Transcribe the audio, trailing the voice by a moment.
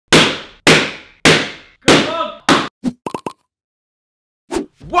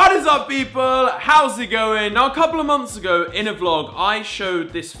What is up, people? How's it going? Now, a couple of months ago in a vlog, I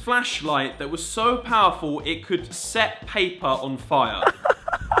showed this flashlight that was so powerful it could set paper on fire.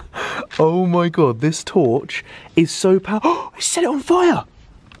 Oh my god, this torch is so powerful. Oh, he set it on fire!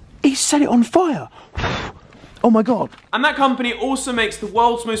 He set it on fire! Oh my god. And that company also makes the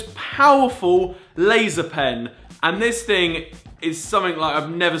world's most powerful laser pen. And this thing is something like I've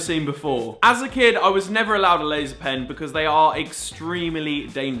never seen before. As a kid, I was never allowed a laser pen because they are extremely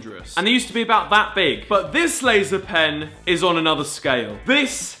dangerous. And they used to be about that big. But this laser pen is on another scale.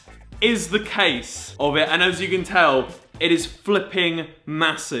 This is the case of it. And as you can tell, it is flipping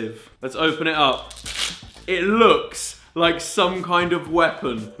massive. Let's open it up. It looks like some kind of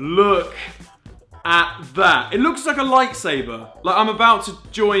weapon. Look at that. It looks like a lightsaber. Like I'm about to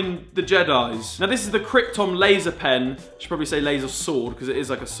join the Jedis. Now this is the Krypton laser pen. I should probably say laser sword because it is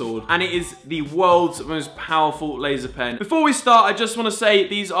like a sword. And it is the world's most powerful laser pen. Before we start, I just want to say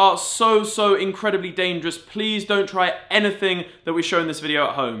these are so incredibly dangerous. Please don't try anything that we show in this video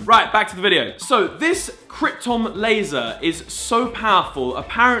at home. Right, back to the video. So this Krypton laser is so powerful.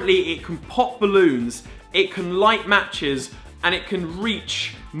 Apparently it can pop balloons, it can light matches, and it can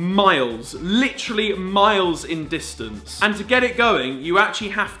reach miles, literally miles in distance. And to get it going, you actually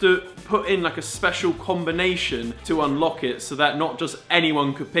have to put in like a special combination to unlock it so that not just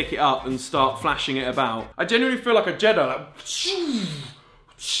anyone could pick it up and start flashing it about. I genuinely feel like a Jedi, like...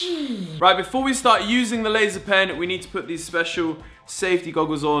 Right, before we start using the laser pen, we need to put these special safety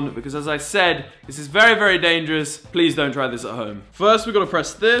goggles on because, as I said, this is very dangerous. Please don't try this at home. First, we've got to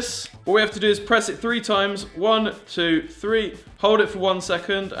press this. All we have to do is press it 3 times. 1, 2, 3. Hold it for 1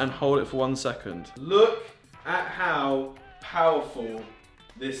 second and hold it for 1 second. Look at how powerful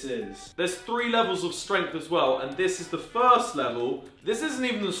this is. There's 3 levels of strength as well, and this is the first level. This isn't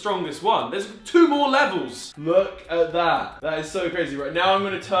even the strongest one. There's 2 more levels. Look at that. That is so crazy. Right now, I'm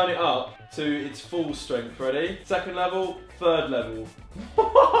going to turn it up to its full strength. Ready? 2nd level, 3rd level.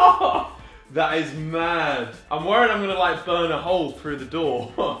 That is mad. I'm worried I'm gonna like burn a hole through the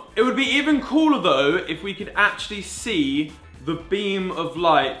door. It would be even cooler though if we could actually see the beam of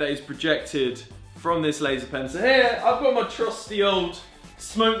light that is projected from this laser pen. So here, I've got my trusty old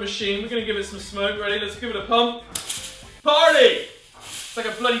smoke machine. We're gonna give it some smoke. Ready? Let's give it a pump. Party! It's like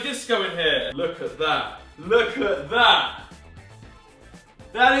a bloody disco in here. Look at that. Look at that.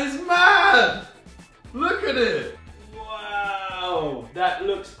 That is mad! Look at it! Wow! That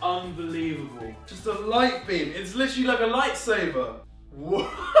looks unbelievable. Just a light beam. It's literally like a lightsaber. Whoa!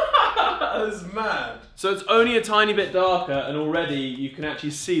 That is mad. So it's only a tiny bit darker and already you can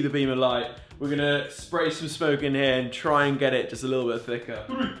actually see the beam of light. We're gonna spray some smoke in here and try and get it just a little bit thicker.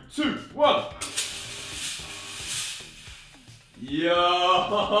 3, 2, 1!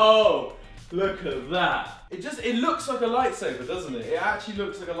 Yo! Look at that. It looks like a lightsaber, doesn't it? It actually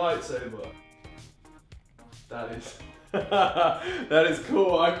looks like a lightsaber. That is, that is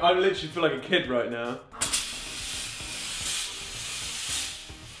cool. I literally feel like a kid right now.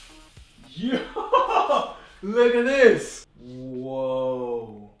 Yo! Look at this.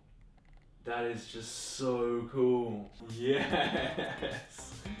 Whoa. That is just so cool.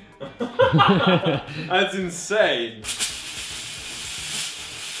 Yes. That's insane.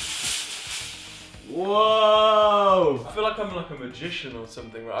 Whoa! I feel like I'm like a magician or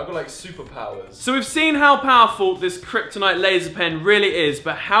something, right? I've got like superpowers. So we've seen how powerful this kryptonite laser pen really is,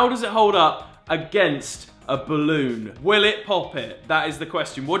 but how does it hold up against a balloon? Will it pop it? That is the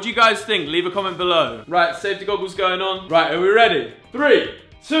question. What do you guys think? Leave a comment below. Right, safety goggles going on. Right, are we ready? 3,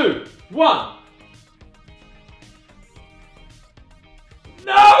 2, 1.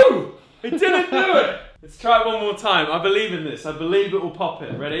 No! It didn't do it! Let's try it one more time. I believe in this. I believe it will pop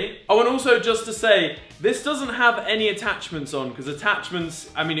it. Ready? I want also just to say, this doesn't have any attachments on, because attachments,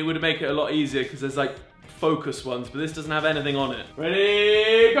 I mean, it would make it a lot easier because there's like focus ones, but this doesn't have anything on it.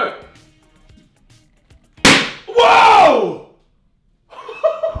 Ready, go! Whoa!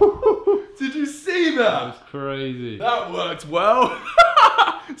 Did you see that? That's crazy. That worked well.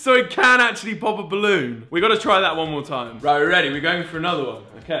 So it can actually pop a balloon. We gotta try that one more time. Right, we're ready. We're going for another one.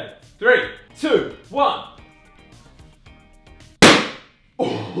 Okay. 3, 2, 1.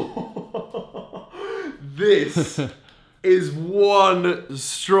 This is one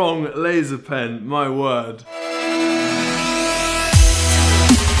strong laser pen, my word.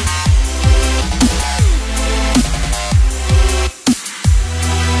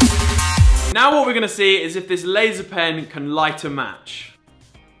 Now what we're gonna see is if this laser pen can light a match.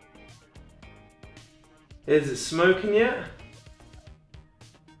 Is it smoking yet?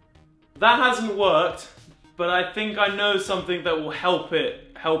 That hasn't worked, but I think I know something that will help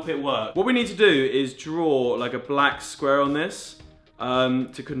it work. What we need to do is draw like a black square on this.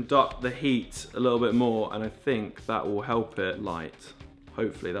 to conduct the heat a little bit more, and I think that will help it light.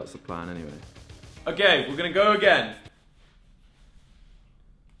 Hopefully, that's the plan anyway. Okay, we're gonna go again.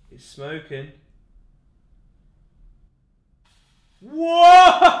 It's smoking. Whoa!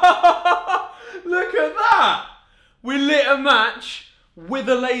 Look at that! We lit a match with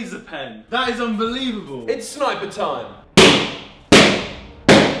a laser pen. That is unbelievable. It's sniper time.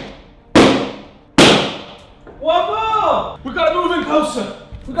 One more! We gotta move in closer.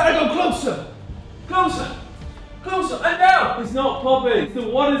 We gotta go closer. Closer. Closer. And now! It's not popping. It's the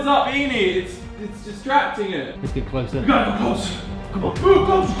what is up beanie. It's distracting it. Let's get closer. We gotta go closer. Come on. Move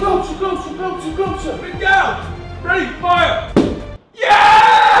closer, closer, closer, closer, closer. Bring down. Ready, fire.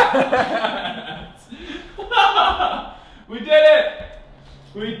 Yes! We did it.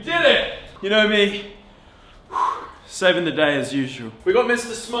 We did it. You know me. Saving the day as usual. We got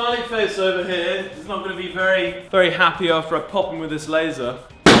Mr. Smiley Face over here. He's not going to be very, very happy after I pop him with this laser.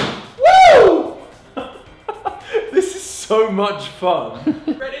 Woo! This is so much fun.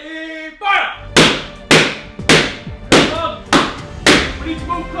 Ready, fire! Come on. We need to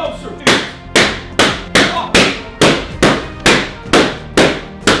move closer. Oh.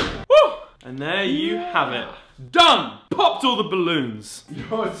 Woo! And there you have it. Done! Popped all the balloons.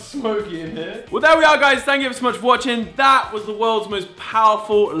 Oh, it's smoky in here. Well, there we are, guys. Thank you ever so much for watching. That was the world's most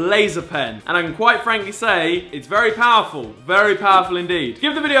powerful laser pen. And I can quite frankly say, it's very powerful. Very powerful indeed.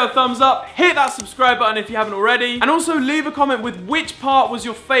 Give the video a thumbs up. Hit that subscribe button if you haven't already. And also leave a comment with which part was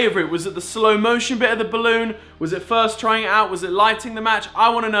your favorite. Was it the slow motion bit of the balloon? Was it first trying it out? Was it lighting the match? I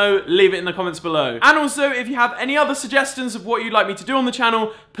want to know. Leave it in the comments below. And also, if you have any other suggestions of what you'd like me to do on the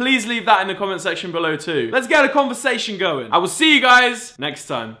channel, please leave that in the comment section below too. Let's get a conversation going. I will see you guys next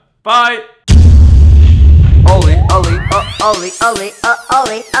time. Bye. Ollie.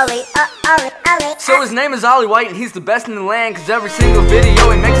 So his name is Ollie White and he's the best in the land, cause every single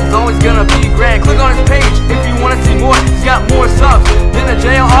video he makes is always gonna be great.